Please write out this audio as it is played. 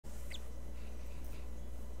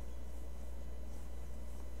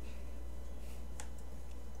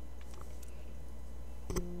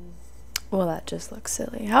Well, that just looks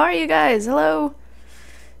silly. How are you guys? Hello?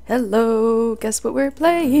 Hello. Guess what we're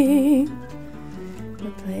playing?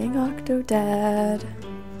 We're playing Octodad.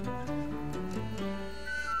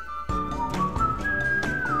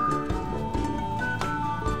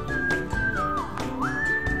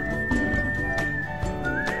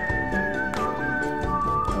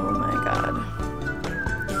 Oh my god.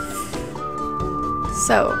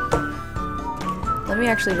 So, let me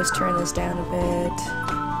actually just turn this down a bit.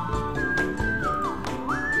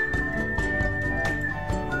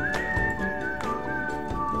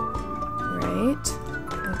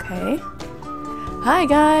 Okay. Hi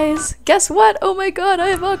guys! Guess what? Oh my god, I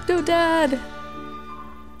have Octodad!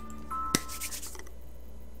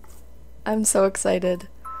 I'm so excited.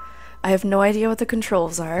 I have no idea what the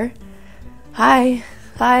controls are. Hi.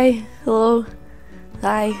 Hi. Hello.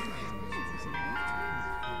 Hi.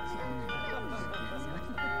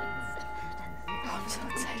 Oh, I'm so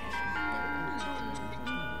excited.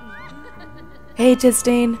 Hey,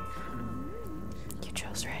 Disdain.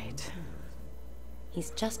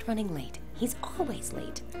 He's just running late. He's always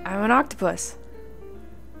late. I'm an octopus.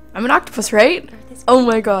 I'm an octopus, right? Oh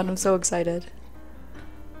my god, I'm so excited.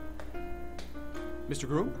 Mr.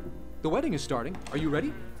 Groom, the wedding is starting. Are you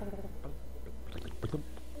ready?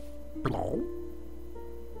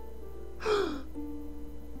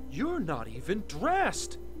 You're not even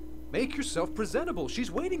dressed. Make yourself presentable. She's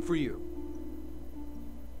waiting for you.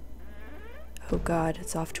 Oh god,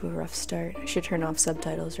 it's off to a rough start. I should turn off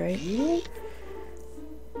subtitles, right?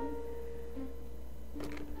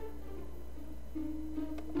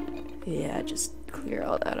 Yeah, just clear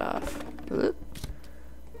all that off. Oop.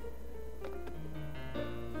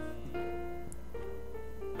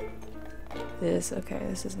 Okay,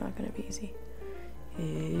 this is not gonna be easy.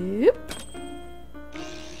 Yep.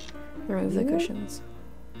 Remove the cushions.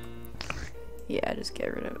 Yeah, just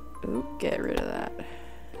get rid of, get rid of that.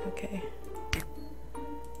 Okay.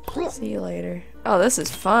 See you later. Oh, this is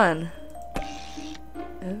fun.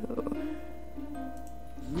 Oh.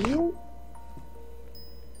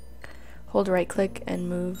 Hold right click and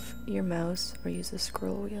move your mouse or use the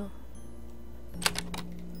scroll wheel.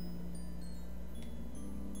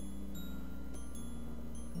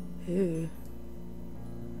 Ooh.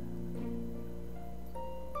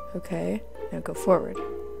 Okay, now go forward.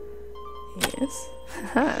 Yes.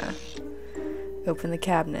 Haha. Open the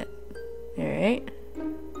cabinet. Alright.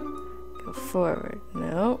 Go forward.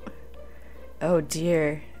 No. Oh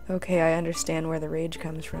dear. Okay, I understand where the rage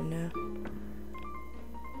comes from now.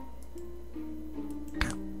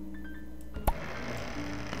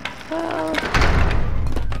 Well.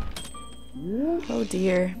 Oh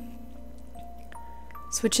dear.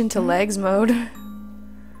 Switch into legs mode.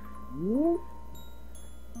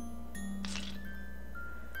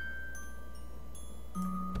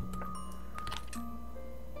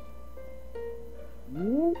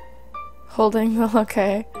 Holding,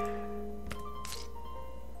 okay.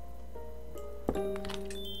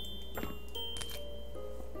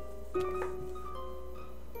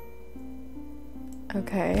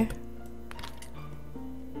 Okay.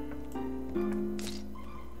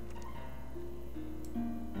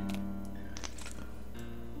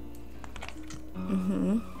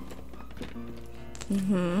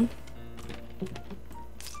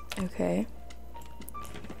 Okay.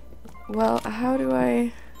 Well, how do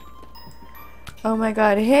I... Oh my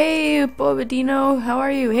god. Hey, Bobadino, how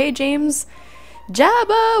are you? Hey, James.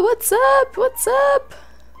 Jabba, what's up? What's up?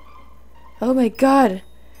 Oh my god.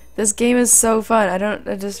 This game is so fun.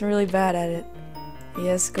 I'm just really bad at it.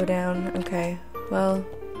 Yes, go down. Okay. Well,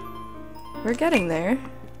 we're getting there.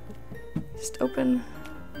 Just open.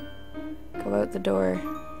 Go out the door.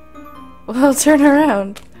 Well, turn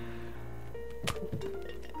around.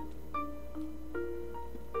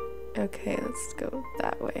 Okay, let's go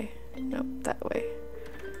that way. Nope, that way.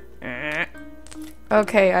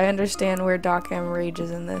 Okay, I understand where Doc M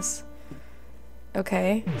rages in this.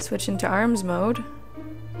 Okay, switch into arms mode.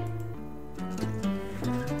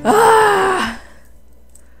 Ah!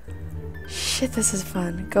 Shit, this is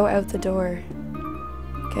fun. Go out the door.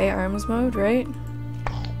 Okay, arms mode, right?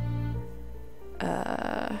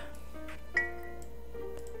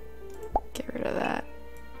 Get rid of that.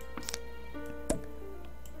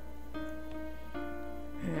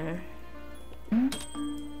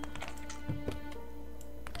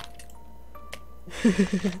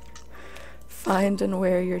 Find and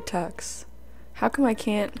wear your tux. How come I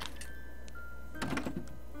can't?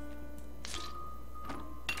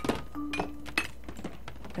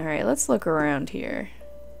 Alright, let's look around here.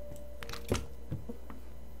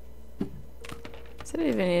 Is it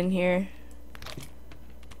even in here?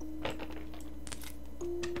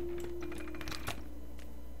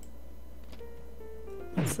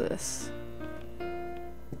 What's this?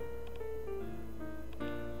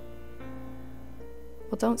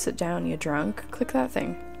 Well, don't sit down, you drunk. Click that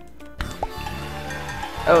thing.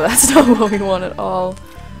 Oh, that's not what we want at all.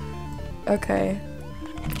 Okay.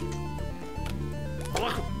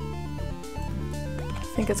 I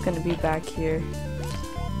think it's gonna be back here.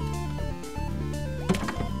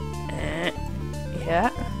 Yeah.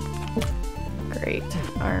 Great.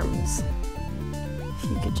 Arms. If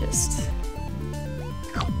you could just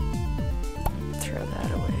throw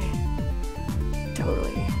that away.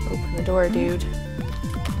 Totally. Open the door, dude.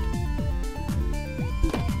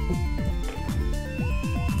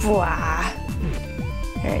 Blah.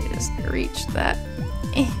 Alright, just reach that.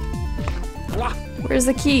 Where's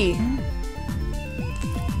the key?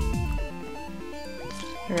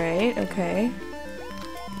 Right, okay.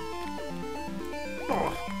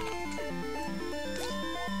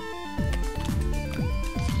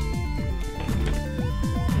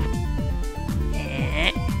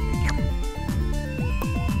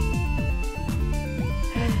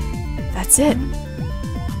 That's it.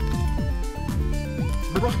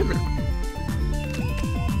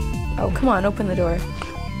 Oh, come on, open the door.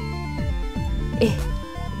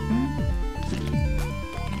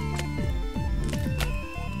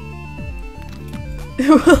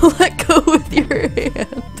 Let go with your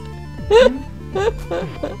hand.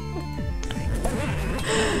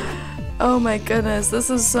 Oh my goodness, this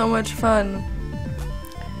is so much fun.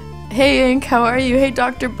 Hey Ink, how are you? Hey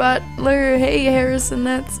Dr. Butler. Hey Harrison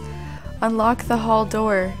Nets. Unlock the hall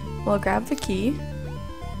door. Well, grab the key.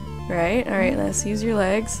 Right, alright, let's use your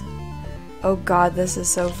legs. Oh god, this is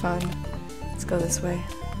so fun. Let's go this way.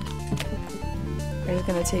 We're just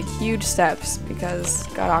gonna take huge steps because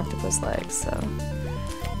got octopus legs, so.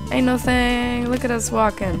 Ain't no thing. Look at us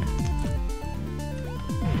walking.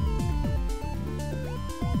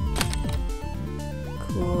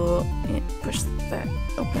 Cool. Yeah, push that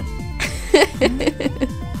open.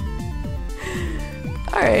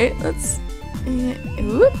 Alright, let's...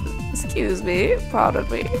 Whoop, excuse me, pardon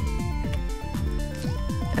me.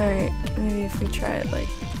 Alright, maybe if we try it like...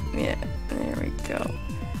 Yeah, there we go.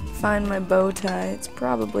 Find my bow tie. It's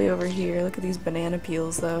probably over here. Look at these banana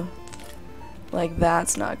peels, though. Like,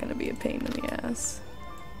 that's not gonna be a pain in the ass.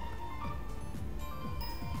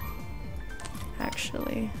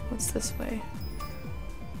 Actually, what's this way?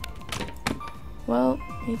 Well,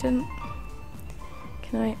 he didn't...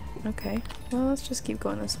 Can I... Okay. Well, let's just keep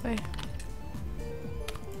going this way.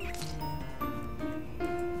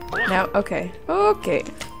 Now, okay. Okay.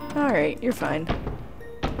 Alright, you're fine.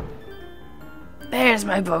 There's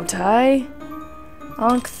my bow tie!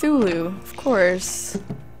 OctoThethi, of course.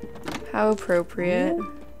 How appropriate.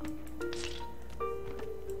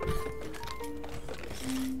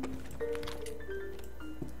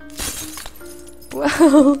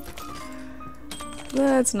 Well,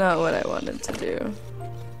 that's not what I wanted to do.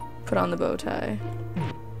 Put on the bow tie.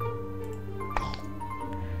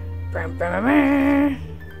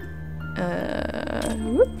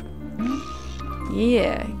 Whoop.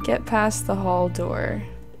 Yeah, get past the hall door.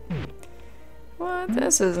 What?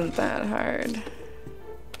 This isn't that hard.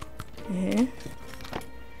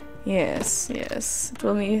 Yes, yes.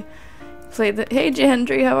 Let me play the- Hey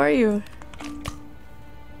Gendry, how are you?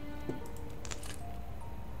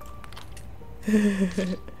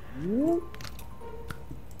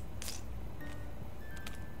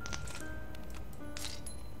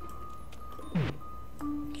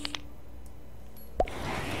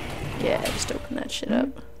 Yeah, just open that shit up.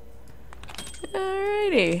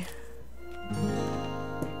 Alrighty.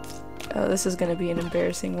 Oh, this is gonna be an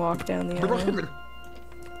embarrassing walk down the aisle.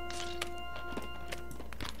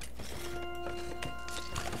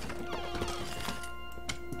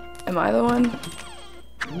 Am I the one?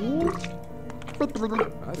 I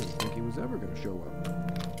didn't think he was ever going to show up.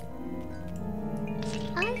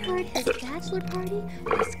 I heard his bachelor party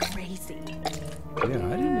was crazy. Yeah,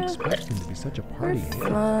 I didn't expect him to be such a party animal.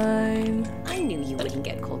 Fine. I knew you wouldn't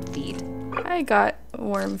get cold feet. I got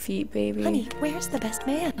warm feet, baby. Honey, where's the best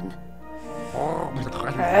man? I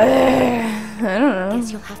don't know.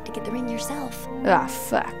 Guess you'll have to get the ring yourself. Ah,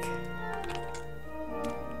 fuck.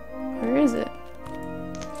 Where is it?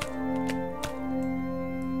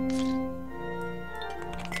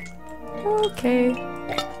 Okay.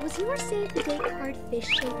 Was your save the date card fish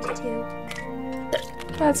shaped too?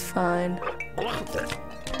 That's fine.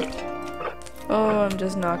 Oh, I'm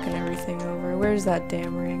just knocking everything over. Where's that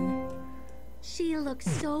damn ring? She looks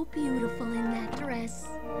so beautiful in that dress.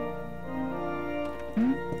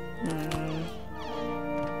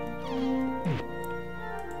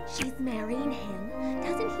 She's marrying him.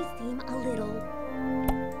 Doesn't he seem a little...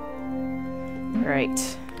 Right.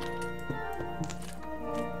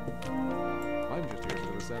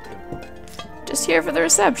 reception. Just here for the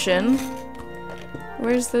reception?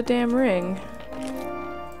 Where's the damn ring?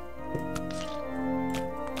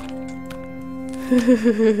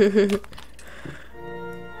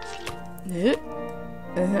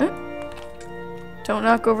 Don't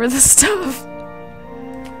knock over the stuff.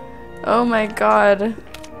 Oh my god.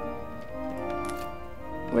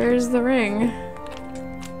 Where's the ring?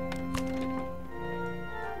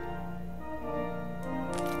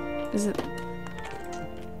 Is it...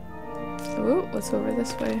 Ooh, what's over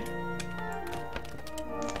this way?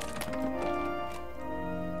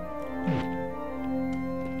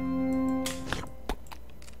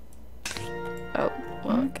 Oh,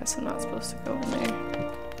 well, I guess I'm not supposed to go in there.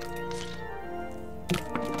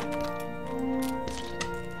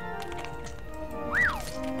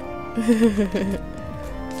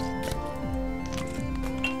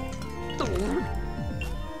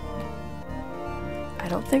 I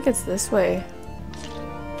don't think it's this way.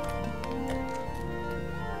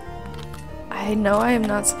 I know I am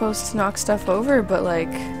not supposed to knock stuff over, but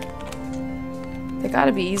like, they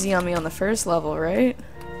gotta be easy on me on the first level, right?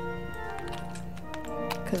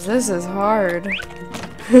 Cause this is hard.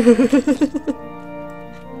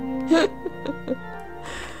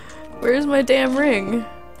 Where's my damn ring?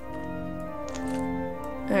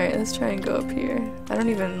 Alright, let's try and go up here. I don't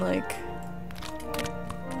even, like,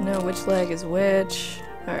 know which leg is which.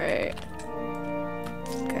 Alright.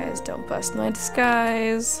 Guys, don't bust my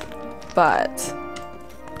disguise. But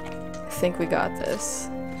I think we got this.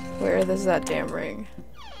 Where is that damn ring?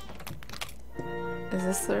 Is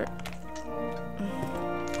this the...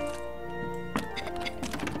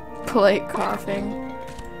 Polite coughing.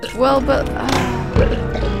 Well, but...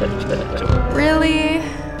 really?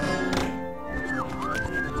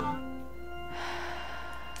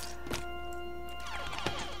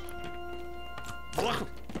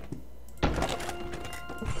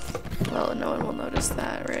 Well, no one will notice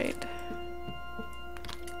that, right?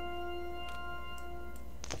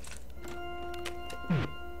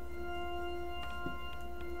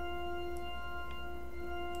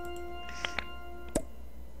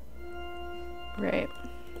 Right.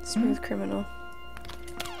 Smooth criminal.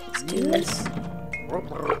 Let's do this.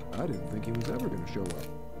 I didn't think he was ever going to show up.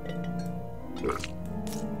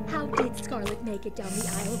 How did Scarlet make it down the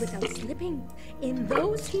aisle without slipping? In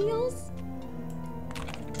those heels?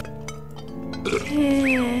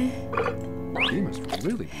 He must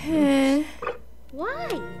really be nervous. Why?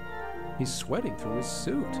 He's sweating through his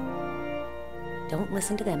suit. Don't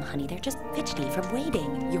listen to them, honey. They're just fidgety from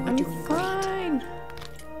waiting. You're doing great. Fine.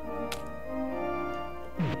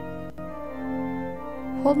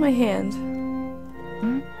 Hold my hand.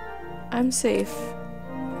 I'm safe.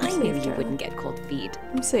 I knew you wouldn't get cold feet.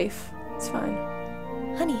 I'm safe. It's fine.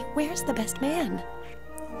 Honey, where's the best man?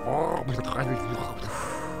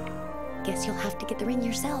 Guess you'll have to get the ring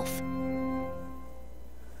yourself.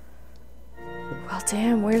 Well,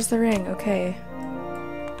 damn, where's the ring? Okay.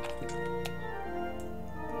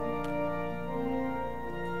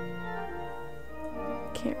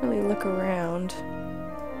 Can't really look around.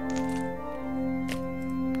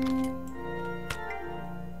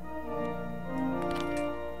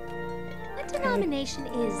 What denomination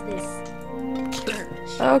is this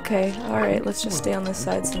church? Okay, alright, let's just stay on this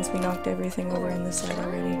side since we knocked everything over on this side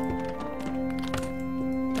already.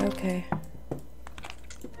 Okay.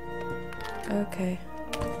 Okay.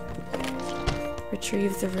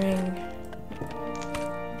 Retrieve the ring.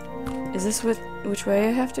 Is this which way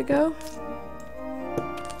I have to go?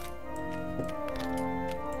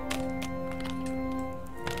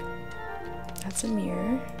 That's a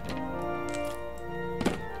mirror.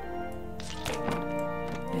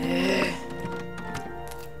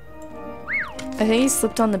 I think he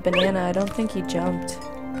slipped on the banana. I don't think he jumped.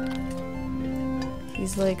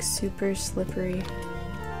 He's like super slippery.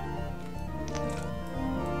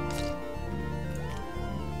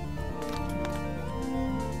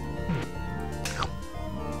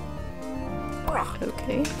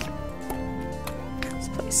 Okay. This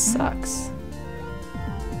place sucks.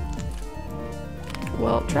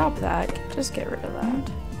 Well, drop that. Just get rid of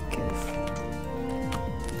that. Goof.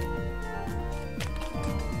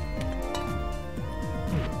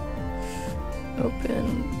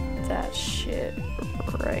 Open that shit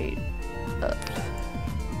right up.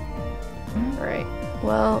 Right.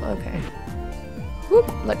 Well, okay. Whoop,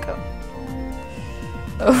 let go.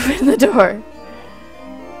 Open the door.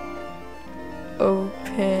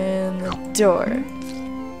 Open the door.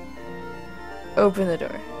 Open the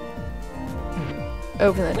door.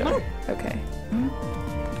 Open the door. Okay.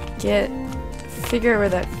 Figure out where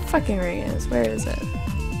that fucking ring is. Where is it?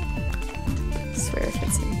 I swear if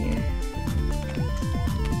it's in here.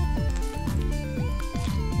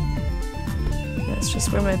 That's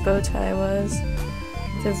just where my bow tie was.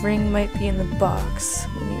 The ring might be in the box.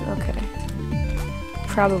 Okay.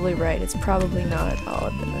 Probably right. It's probably not all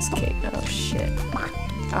up in this cake. Oh shit.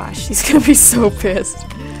 Ah, she's gonna be so pissed.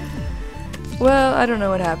 Well, I don't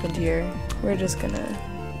know what happened here. We're just gonna...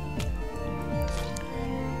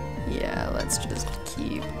 Yeah, let's just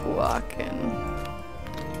keep walking.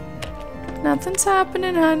 Nothing's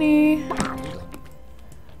happening, honey.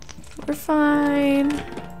 We're fine.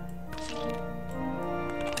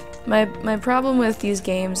 My problem with these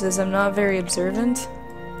games is I'm not very observant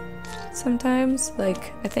sometimes.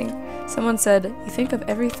 Like, I think someone said, you think of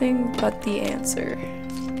everything but the answer.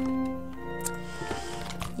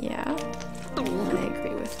 Yeah, I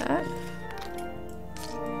agree with that.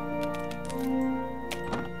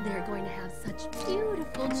 They're going to have such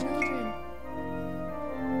beautiful children.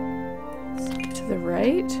 To the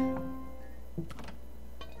right?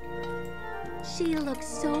 She looks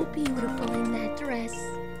so beautiful in that dress.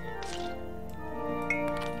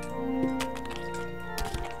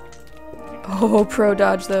 Oh, pro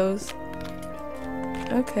dodge those.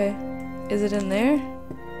 Okay. Is it in there?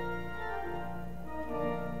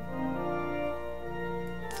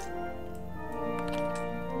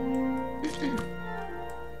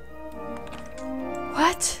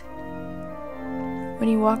 What? When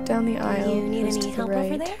you walk down the aisle, You need goes any to the help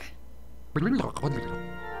right. over there?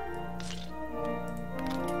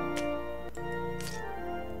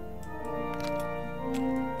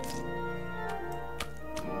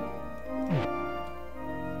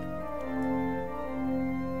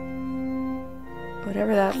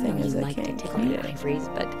 Whatever that I thing know is, you I like to can't tickle eat your it. ivories,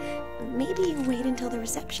 but maybe wait until the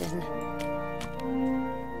reception.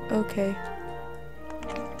 Okay.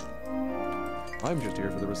 I'm just here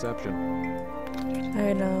for the reception.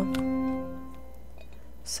 I know.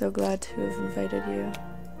 So glad to have invited you.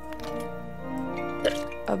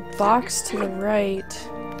 A box to the right.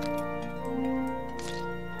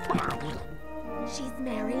 She's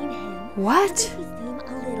marrying him. What? Doesn't he seem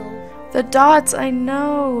a little... The dots, I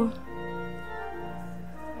know.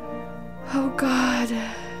 Oh god.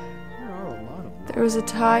 There are a lot of There was a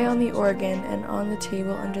tie on the organ and on the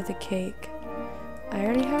table under the cake. I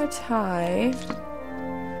already have a tie.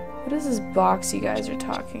 What is this box you guys are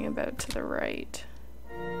talking about to the right?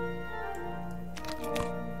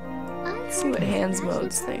 Let's see what Hands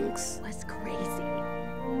Modes thinks. Was crazy.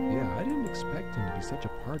 Yeah, I didn't expect him to be such a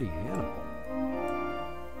party animal.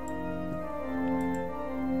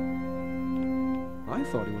 I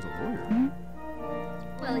thought he was a lawyer.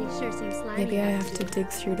 Well, he sure seems slimy. Maybe I have to dig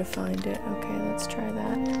through to find it. Okay, let's try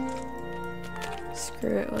that.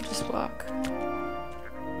 Screw it, we'll just walk.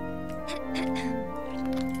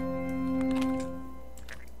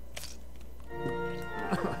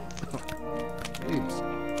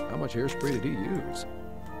 Jeez, how much hairspray did he use?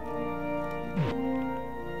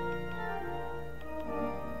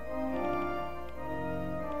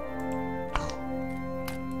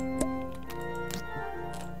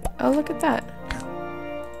 Oh, look at that.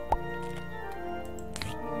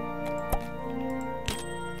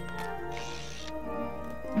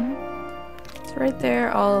 It's right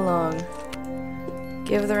there all along.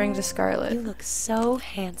 Give the ring to You Scarlet. look so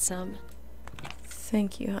handsome.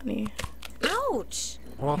 Thank you, honey. Ouch!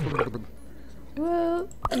 Well,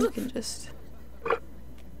 you can just...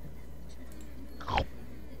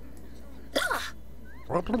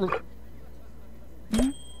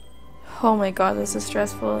 Oh my god, this is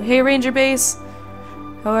stressful. Hey, Ranger Base!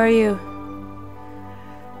 How are you?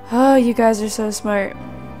 Oh, you guys are so smart.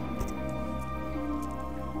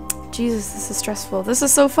 Jesus, this is stressful. This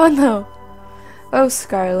is so fun, though. Oh,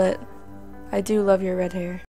 Scarlet. I do love your red hair.